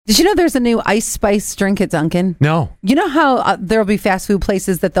Did you know there's a new Ice Spice drink at Dunkin'? No. You know how there'll be fast food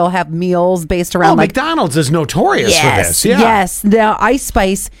places that they'll have meals based around McDonald's is notorious for this. Yeah. Yes. Now, Ice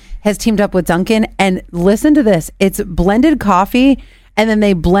Spice has teamed up with Dunkin', and listen to this. It's blended coffee, and then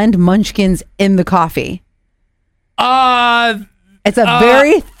they blend munchkins in the coffee. It's a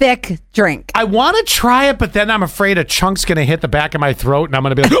very thick drink. I want to try it, but then I'm afraid a chunk's going to hit the back of my throat, and I'm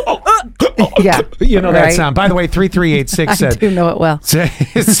going to be like, yeah. You know that sound. By the way, 3386 said, I do know it well.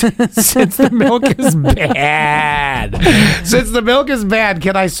 Since the milk is bad. Since the milk is bad,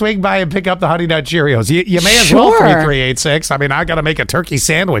 can I swing by and pick up the Honey Nut Cheerios? You may as well, 3386. I mean, I got to make a turkey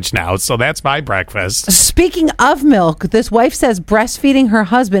sandwich now, so that's my breakfast. Speaking of milk, this wife says breastfeeding her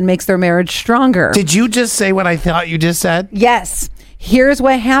husband makes their marriage stronger. Did you just say what I thought you just said? Yes. Here's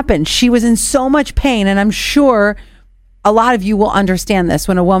what happened. She was in so much pain, and I'm sure a lot of you will understand this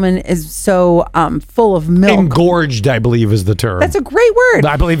when a woman is so full of milk. Engorged, I believe, is the term. That's a great word.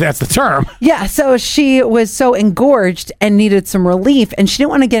 I believe that's the term. Yeah, so she was so engorged and needed some relief, and she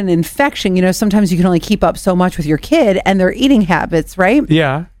didn't want to get an infection. You know, sometimes you can only keep up so much with your kid and their eating habits, right?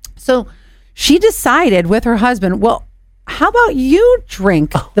 Yeah. So she decided with her husband, well, how about you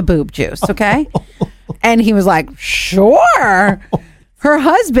drink the boob juice, okay? And he was like, sure. Her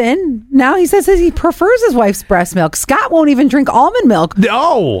husband, now he says he prefers his wife's breast milk. Scott won't even drink almond milk.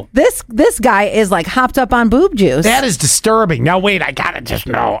 No. This guy is like hopped up on boob juice. That is disturbing. Now, wait, I got to just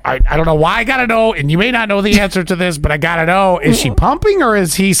know. I don't know why I got to know, and you may not know the answer to this, but I got to know. Is she pumping or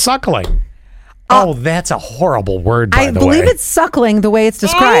is he suckling? That's a horrible word, by the way. I believe it's suckling the way it's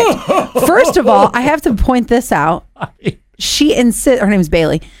described. First of all, I have to point this out. She insists, her name's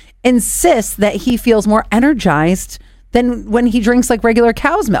Bailey, insists that he feels more energized than when he drinks like regular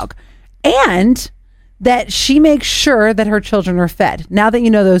cow's milk, and that she makes sure that her children are fed. Now that you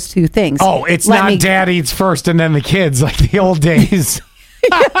know those two things. Oh, it's not dad eats first and then the kids like the old days.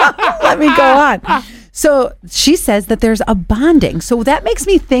 Let me go on. So she says that there's a bonding. So that makes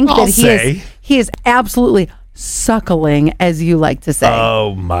me think he is absolutely suckling, as you like to say.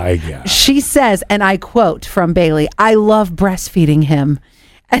 Oh my God. She says, and I quote from Bailey, "I love breastfeeding him."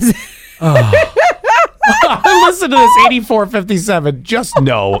 Listen to this 8457. Just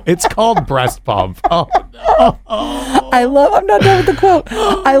know it's called breast pump. Oh no. I'm not done with the quote.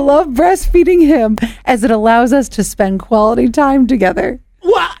 "I love breastfeeding him as it allows us to spend quality time together."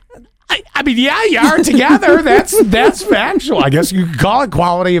 What? I mean, yeah, you are together. That's factual. I guess you could call it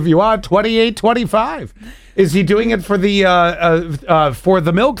quality if you want. 2825. Is he doing it for the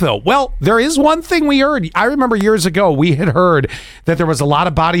milk, though? Well, there is one thing we heard. I remember years ago we had heard that there was a lot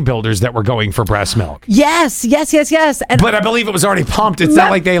of bodybuilders that were going for breast milk. Yes. But I believe it was already pumped. It's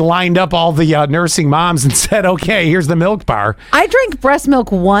not like they lined up all the nursing moms and said, okay, here's the milk bar. I drank breast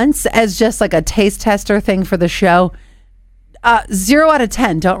milk once as just like a taste tester thing for the show. 0 out of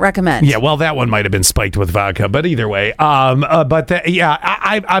 10. Don't recommend. Yeah, well, that one might have been spiked with vodka, but either way. I'm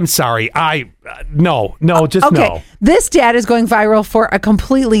sorry. No. This dad is going viral for a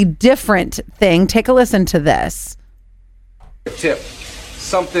completely different thing. Take a listen to this. Tip: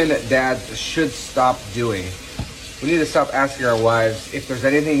 something that dads should stop doing. We need to stop asking our wives if there's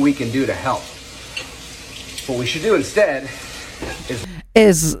anything we can do to help. What we should do instead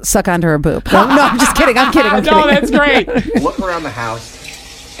is suck onto her boob. No, I'm just kidding. I'm kidding. No, that's great. Look around the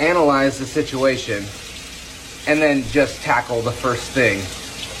house, analyze the situation, and then just tackle the first thing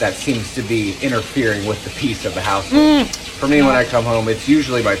that seems to be interfering with the peace of the household. For me, when I come home, it's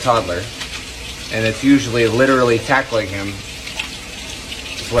usually my toddler, and it's usually literally tackling him.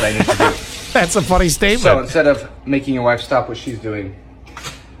 Is what I need to do. That's a funny statement. So instead of making your wife stop what she's doing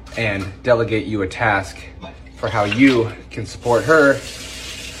and delegate you a task for how you can support her.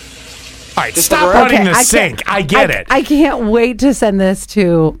 All right, stop running the sink. I get it. I can't wait to send this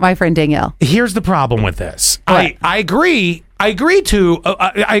to my friend Danielle. Here's the problem with this. I agree. I agree,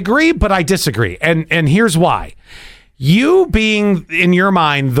 but I disagree. And here's why. You being, in your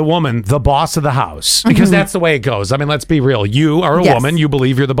mind, the woman, the boss of the house, because that's the way it goes. I mean, let's be real. You are a woman. You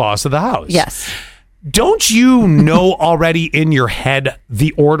believe you're the boss of the house. Yes. Don't you know already in your head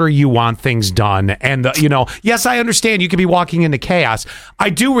the order you want things done? And, yes, I understand you could be walking into chaos. I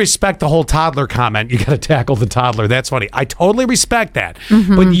do respect the whole toddler comment. You got to tackle the toddler. That's funny. I totally respect that.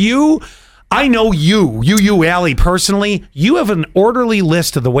 But I know you, Allie, personally, you have an orderly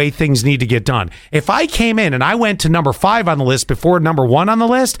list of the way things need to get done. If I came in and I went to number 5 on the list before number 1 on the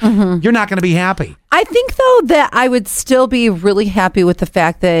list, you're not going to be happy. I think, though, that I would still be really happy with the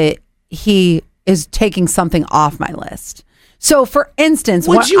fact that he is taking something off my list. So, for instance,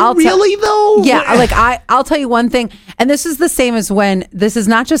 though? Yeah, like I'll tell you one thing, and this is the same as when this is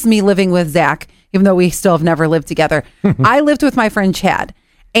not just me living with Zach, even though we still have never lived together. I lived with my friend Chad,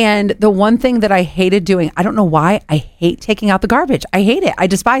 And the one thing that I hated doing, I don't know why, I hate taking out the garbage. I hate it. I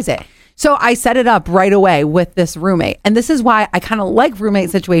despise it. So I set it up right away with this roommate. And this is why I kind of like roommate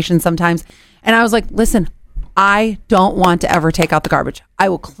situations sometimes. And I was like, listen, I don't want to ever take out the garbage. I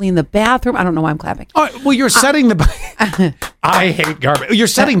will clean the bathroom. I don't know why I'm clapping. All right, well, you're setting I hate garbage. You're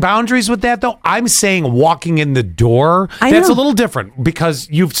setting boundaries with that, though. I'm saying walking in the door. That's a little different because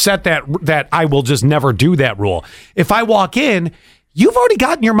you've set that I will just never do that rule. If I walk in, you've already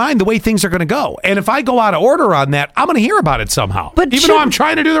got in your mind the way things are going to go. And if I go out of order on that, I'm going to hear about it somehow. But even though I'm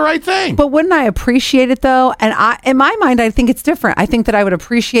trying to do the right thing. But wouldn't I appreciate it, though? And in my mind, I think it's different. I think that I would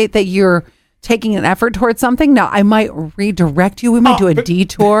appreciate that you're taking an effort towards something. Now, I might redirect you. We might do a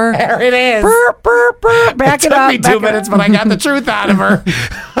detour. There it is. Burp, burp, burp. Back it up. It took me 2 minutes, but I got the truth out of her.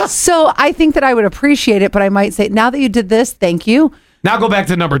 So I think that I would appreciate it, but I might say, now that you did this, thank you. Now go back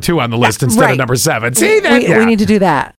to number 2 on the list instead of number 7. See that? We need to do that.